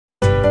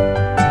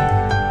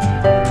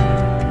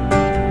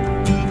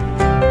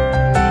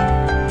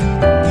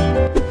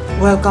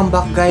Welcome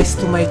back guys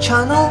to my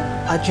channel,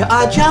 Aja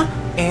Aja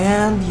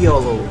and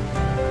YOLO.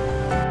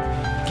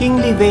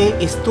 Kingley Vale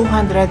is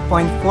 200.4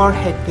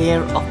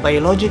 hectare of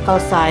biological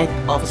site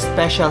of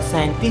special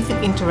scientific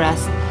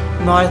interest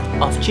north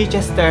of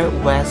Chichester,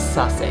 West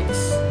Sussex.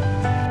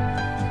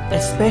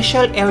 A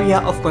special area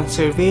of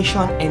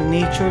conservation and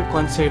nature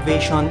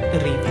conservation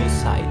review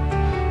site.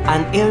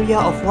 An area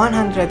of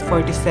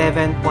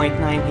 147.9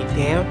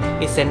 hectare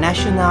is a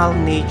national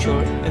nature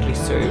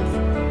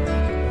reserve.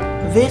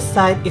 This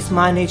site is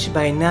managed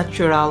by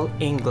Natural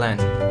England.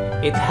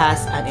 It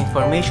has an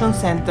information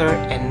center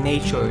and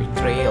nature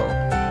trail.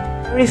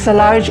 There is a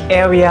large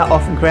area of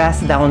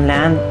grass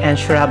downland and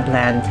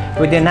shrubland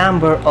with a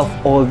number of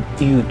old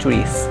yew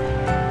trees.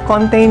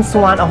 Contains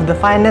one of the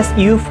finest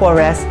yew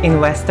forests in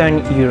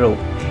Western Europe,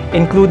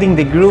 including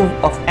the grove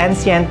of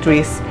ancient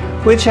trees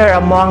which are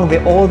among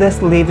the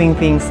oldest living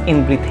things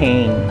in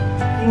Britain.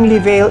 Kingley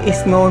Vale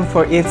is known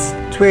for its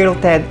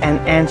trilted and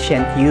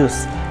ancient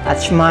yews,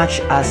 as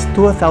much as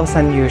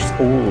 2,000 years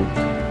old.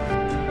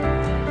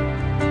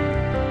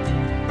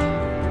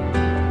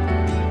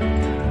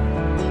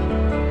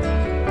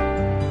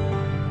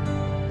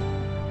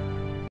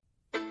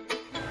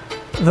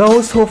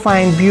 Those who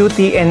find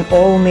beauty in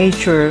all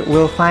nature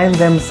will find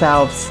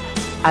themselves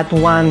at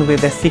one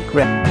with the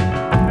secret.